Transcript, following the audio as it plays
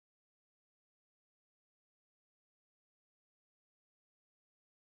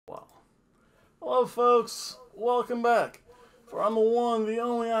Hello, folks. Welcome back. For I'm the one, the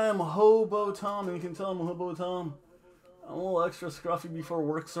only, I am Hobo Tom, and you can tell I'm Hobo Tom. I'm a little extra scruffy before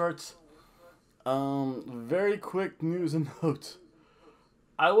work starts. Very quick news and notes.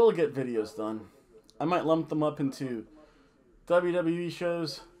 I will get videos done. I might lump them up into WWE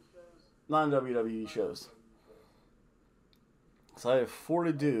shows, non-WWE shows. So I have 4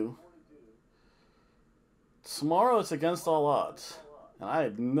 to do. Tomorrow it's against all odds, and I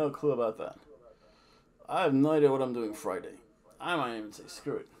have no clue about that. I have no idea what I'm doing Friday. I might even say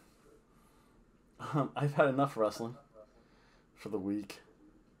screw it. I've had enough wrestling for the week,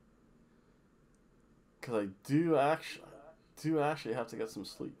 because I do actually have to get some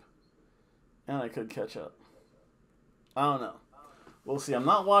sleep, and I could catch up. I don't know. We'll see. I'm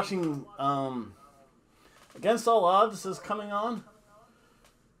not watching. Against All Odds is coming on.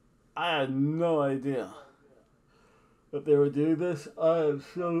 I had no idea that they were doing this. I am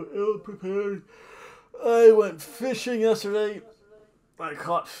so ill prepared. I went fishing yesterday. I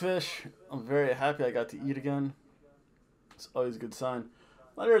caught fish. I'm very happy I got to eat again. It's always a good sign.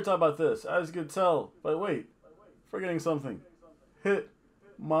 I'm not here to talk about this, as you could tell. But wait, forgetting something. Hit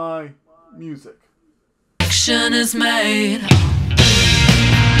my music. Action is made.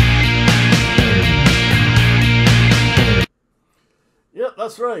 Yep,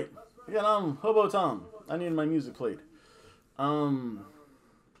 that's right. Again, I'm Hobo Tom. I need my music played.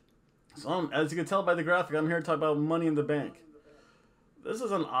 As you can tell by the graphic, I'm here to talk about Money in the Bank. This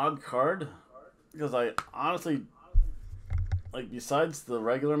is an odd card, because I honestly, besides the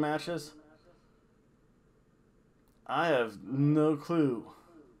regular matches, I have no clue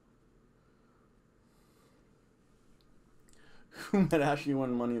who might actually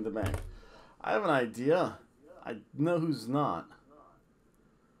win Money in the Bank. I have an idea. I know who's not.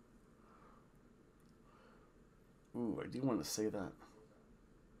 Ooh, I do want to say that.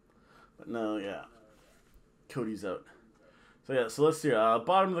 But no, yeah. Cody's out. So yeah, so let's see.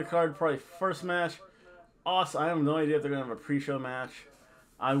 Bottom of the card, probably first match. Awesome. I have no idea if they're going to have a pre-show match.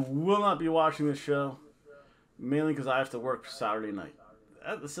 I will not be watching this show. Mainly because I have to work Saturday night.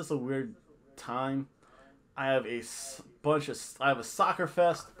 It's just a weird time. I have a I have a soccer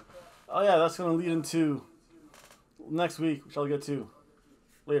fest. Oh yeah, that's going to lead into next week, which I'll get to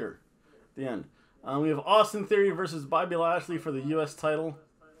later. At the end. We have Austin Theory versus Bobby Lashley for the U.S. title.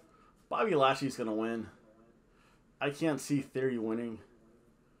 Bobby Lashley's going to win. I can't see Theory winning.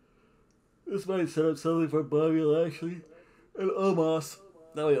 This might set up something for Bobby Lashley and Omos.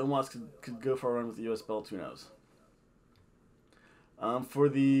 That way Omos could go for a run with the U.S. belt, who knows. For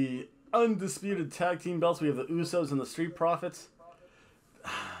the undisputed tag team belts, we have the Usos and the Street Profits.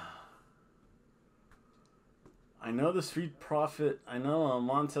 I know the Street Profit. I know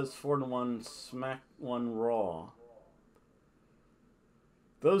Montez Ford won Smack 1 Raw.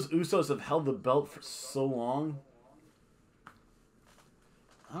 Those Usos have held the belt for so long.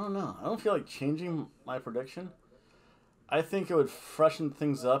 I don't know. I don't feel like changing my prediction. I think it would freshen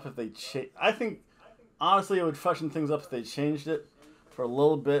things up if they honestly, it would freshen things up if they changed it for a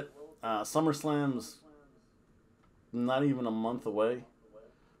little bit. SummerSlam's not even a month away,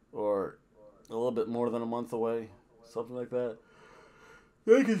 or a little bit more than a month away, something like that.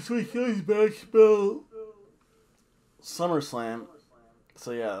 They can switch things back spell SummerSlam.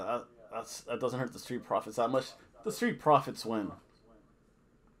 So yeah, that doesn't hurt the Street Profits that much. The Street Profits win.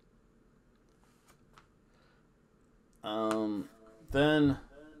 Then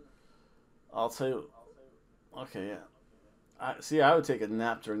I'll tell you. Okay, yeah. I would take a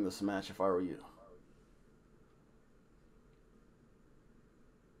nap during this match if I were you.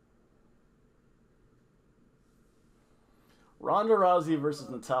 Ronda Rousey versus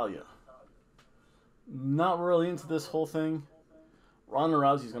Natalya. Not really into this whole thing. Ronda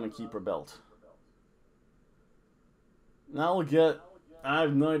Rousey's going to keep her belt. Now I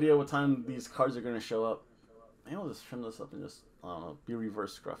have no idea what time these cards are going to show up. Maybe I'll just trim this up and just, I don't know, be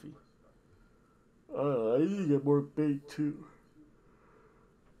reverse scruffy. I need to get more bait too.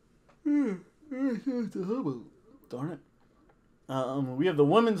 It's a hobo. Darn it. We have the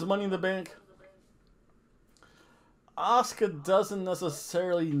women's Money in the Bank. Asuka doesn't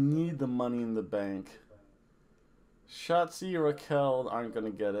necessarily need the Money in the Bank. Shotzi and Raquel aren't going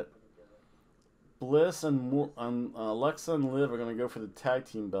to get it. Bliss and Alexa and Liv are going to go for the tag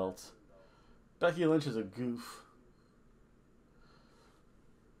team belts. Becky Lynch is a goof.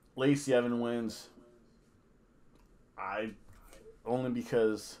 Lacey Evans wins. Only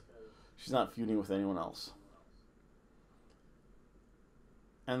because she's not feuding with anyone else.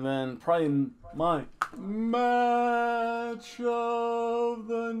 And then probably my match of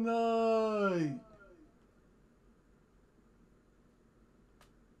the night.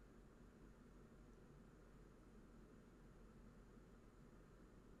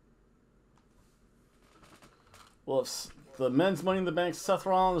 Well, it's the men's Money in the Bank: Seth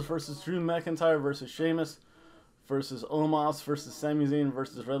Rollins versus Drew McIntyre versus Sheamus versus Omos versus Sami Zayn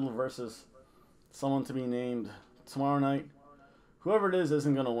versus Riddle versus someone to be named tomorrow night. Whoever it is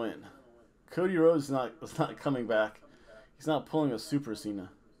isn't gonna win. Cody Rhodes is not coming back. He's not pulling a Super Cena.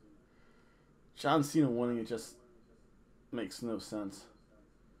 John Cena winning it just makes no sense.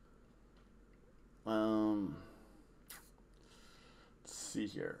 Let's see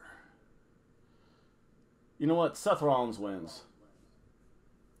here. You know what? Seth Rollins wins.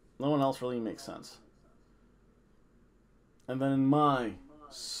 No one else really makes sense. And then in my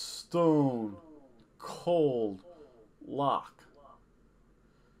stone cold lock,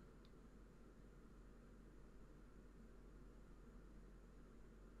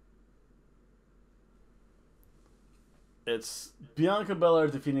 it's Bianca Belair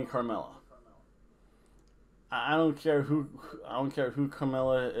defeating Carmella. I don't care who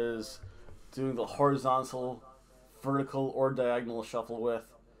Carmella is doing the horizontal, vertical, or diagonal shuffle with.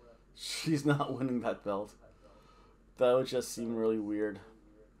 She's not winning that belt. That would just seem really weird.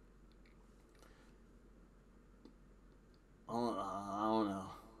 I don't know.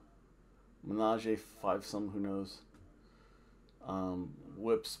 Menage a five-some, who knows?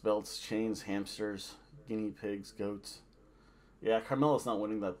 Whips, belts, chains, hamsters, guinea pigs, goats. Yeah, Carmella's not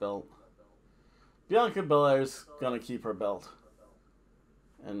winning that belt. Bianca Belair's gonna keep her belt.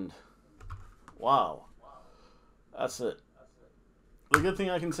 And wow. That's it. The good thing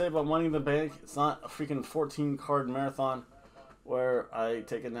I can say about Money in the Bank, it's not a freaking 14-card marathon where I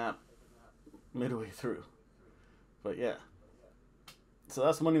take a nap midway through. But yeah. So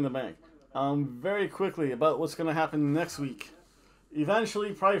that's Money in the Bank. Very quickly about what's going to happen next week.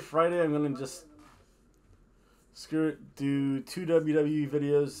 Eventually, probably Friday, I'm going to just screw it, do 2 WWE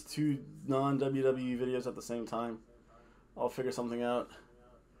videos, 2 non-WWE videos at the same time. I'll figure something out.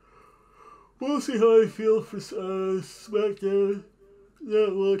 We'll see how I feel for SmackDown.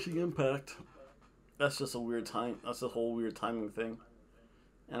 Not watching Impact. That's just a weird time. That's a whole weird timing thing.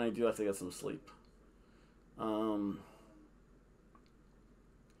 And I do have to get some sleep. So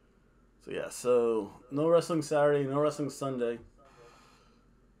yeah, so no wrestling Saturday, no wrestling Sunday.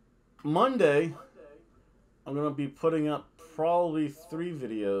 Monday, I'm going to be putting up probably 3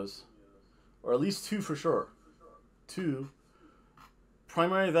 videos. Or at least 2 for sure. 2.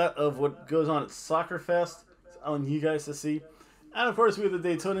 Primarily that of what goes on at Soccer Fest. I want you guys to see. And of course we have the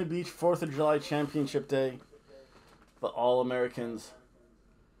Daytona Beach 4th of July Championship Day. The All-Americans.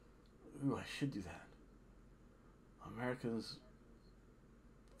 Ooh, I should do that. Americans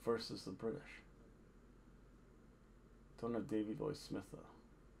versus the British. Don't have Davey Boy Smith though.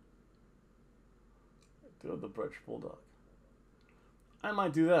 I do have the British Bulldog. I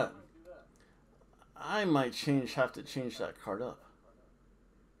might do that. I might have to change that card up.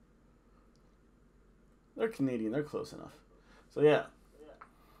 They're Canadian, they're close enough. So yeah,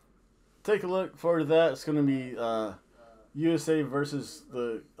 take a look forward to that. It's going to be USA versus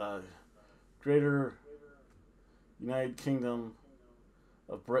the Greater United Kingdom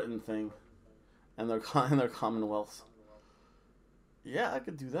of Britain thing, and their Commonwealths. Yeah, I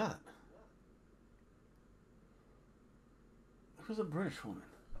could do that. Who's a British woman?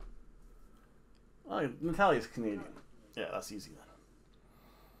 Oh, Natalia's Canadian. Yeah, that's easy then.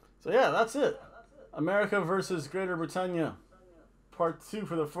 So yeah, that's it. America versus Greater Britannia. Part 2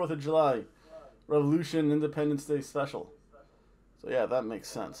 for the 4th of July. Revolution Independence Day special. So yeah, that makes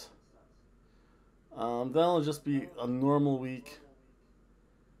sense. Then it'll just be a normal week.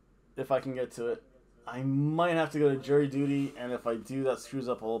 If I can get to it. I might have to go to jury duty, and if I do, that screws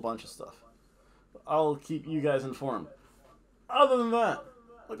up a whole bunch of stuff. But I'll keep you guys informed. Other than that,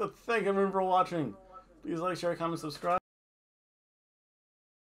 I'd like to thank everyone for watching. Please like, share, comment, subscribe.